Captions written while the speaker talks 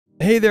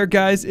Hey there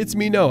guys, it's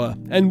me Noah,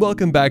 and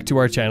welcome back to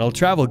our channel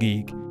Travel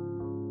Geek.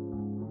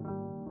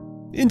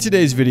 In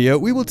today's video,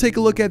 we will take a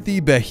look at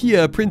the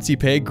Bahia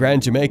Principe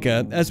Grand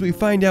Jamaica as we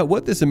find out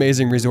what this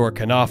amazing resort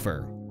can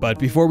offer. But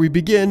before we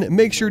begin,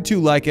 make sure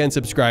to like and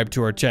subscribe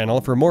to our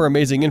channel for more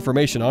amazing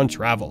information on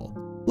travel.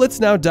 Let's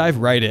now dive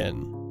right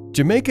in.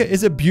 Jamaica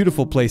is a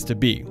beautiful place to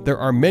be. There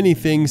are many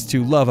things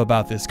to love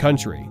about this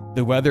country,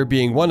 the weather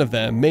being one of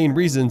the main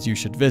reasons you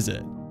should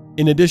visit.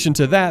 In addition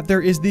to that,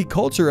 there is the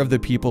culture of the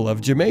people of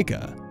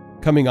Jamaica.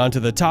 Coming onto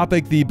the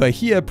topic, the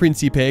Bahia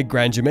Principe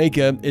Grand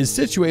Jamaica is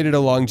situated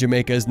along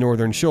Jamaica's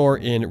northern shore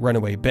in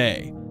Runaway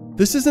Bay.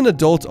 This is an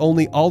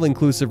adult-only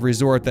all-inclusive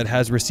resort that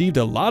has received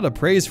a lot of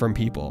praise from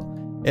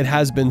people. It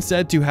has been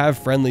said to have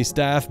friendly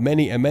staff,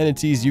 many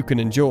amenities you can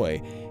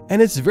enjoy,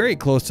 and it's very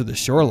close to the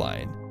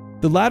shoreline.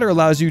 The latter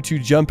allows you to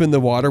jump in the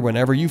water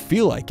whenever you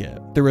feel like it.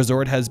 The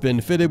resort has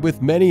been fitted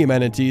with many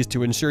amenities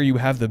to ensure you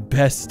have the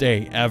best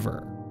stay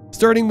ever.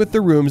 Starting with the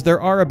rooms,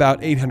 there are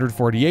about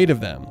 848 of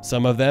them.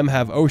 Some of them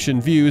have ocean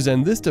views,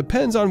 and this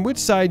depends on which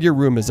side your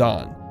room is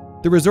on.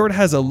 The resort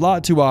has a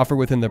lot to offer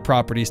within the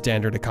property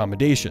standard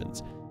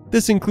accommodations.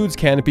 This includes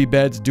canopy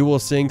beds, dual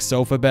sinks,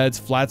 sofa beds,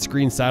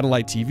 flat-screen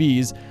satellite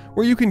TVs,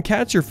 where you can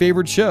catch your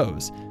favorite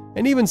shows,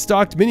 and even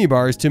stocked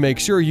minibars to make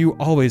sure you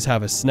always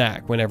have a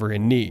snack whenever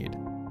in need.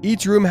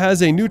 Each room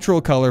has a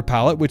neutral color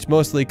palette which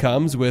mostly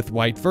comes with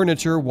white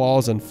furniture,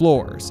 walls, and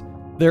floors.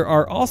 There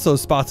are also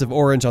spots of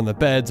orange on the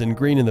beds and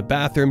green in the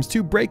bathrooms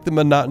to break the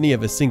monotony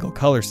of a single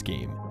color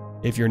scheme.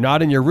 If you're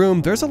not in your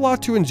room, there's a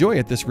lot to enjoy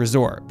at this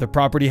resort. The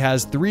property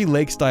has 3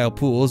 lake-style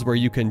pools where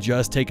you can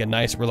just take a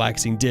nice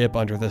relaxing dip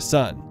under the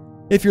sun.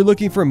 If you're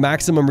looking for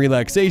maximum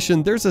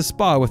relaxation, there's a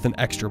spa with an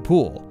extra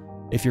pool.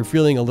 If you're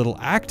feeling a little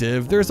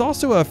active, there's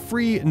also a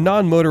free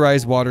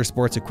non-motorized water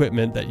sports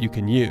equipment that you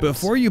can use.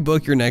 Before you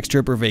book your next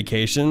trip or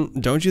vacation,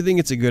 don't you think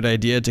it's a good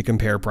idea to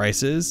compare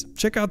prices?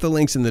 Check out the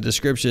links in the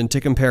description to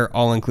compare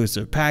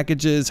all-inclusive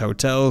packages,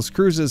 hotels,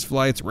 cruises,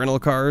 flights, rental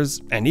cars,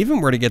 and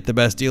even where to get the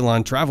best deal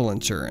on travel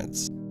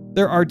insurance.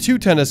 There are 2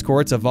 tennis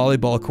courts, a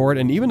volleyball court,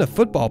 and even a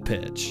football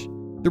pitch.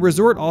 The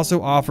resort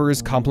also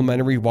offers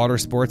complimentary water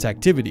sports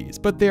activities,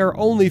 but they are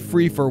only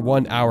free for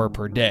 1 hour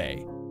per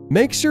day.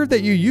 Make sure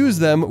that you use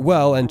them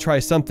well and try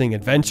something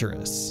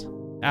adventurous.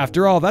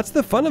 After all, that's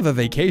the fun of a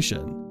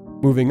vacation.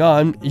 Moving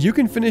on, you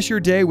can finish your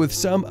day with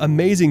some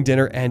amazing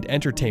dinner and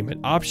entertainment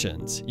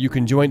options. You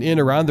can join in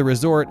around the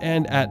resort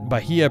and at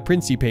Bahia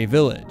Principe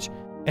Village.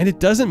 And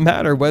it doesn't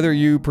matter whether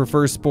you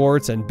prefer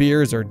sports and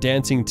beers or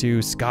dancing to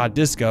ska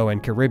disco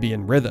and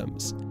Caribbean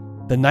rhythms.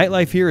 The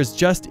nightlife here is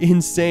just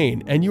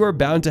insane, and you are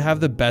bound to have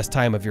the best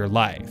time of your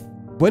life.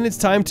 When it's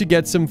time to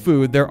get some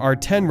food, there are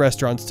 10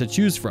 restaurants to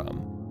choose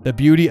from. The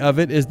beauty of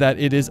it is that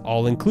it is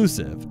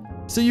all-inclusive,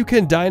 so you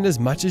can dine as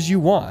much as you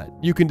want.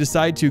 You can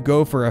decide to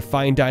go for a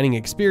fine dining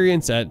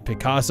experience at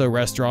Picasso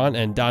Restaurant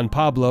and Don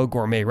Pablo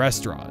Gourmet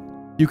Restaurant.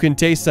 You can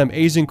taste some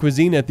Asian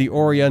cuisine at the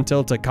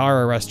Oriental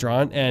Takara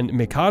Restaurant and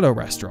Mikado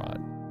Restaurant.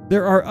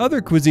 There are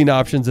other cuisine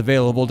options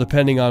available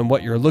depending on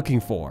what you're looking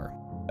for.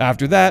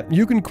 After that,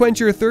 you can quench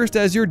your thirst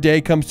as your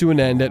day comes to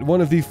an end at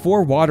one of the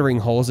 4 watering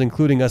holes,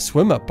 including a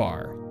swim-up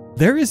bar.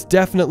 There is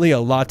definitely a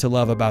lot to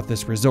love about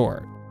this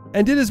resort,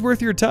 and it is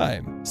worth your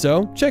time,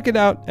 so check it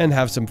out and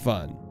have some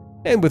fun.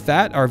 And with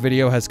that, our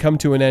video has come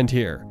to an end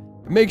here.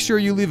 Make sure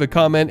you leave a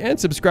comment and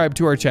subscribe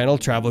to our channel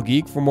Travel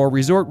Geek for more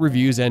resort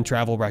reviews and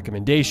travel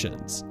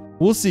recommendations.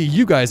 We'll see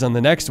you guys on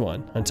the next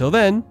one. Until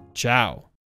then, ciao.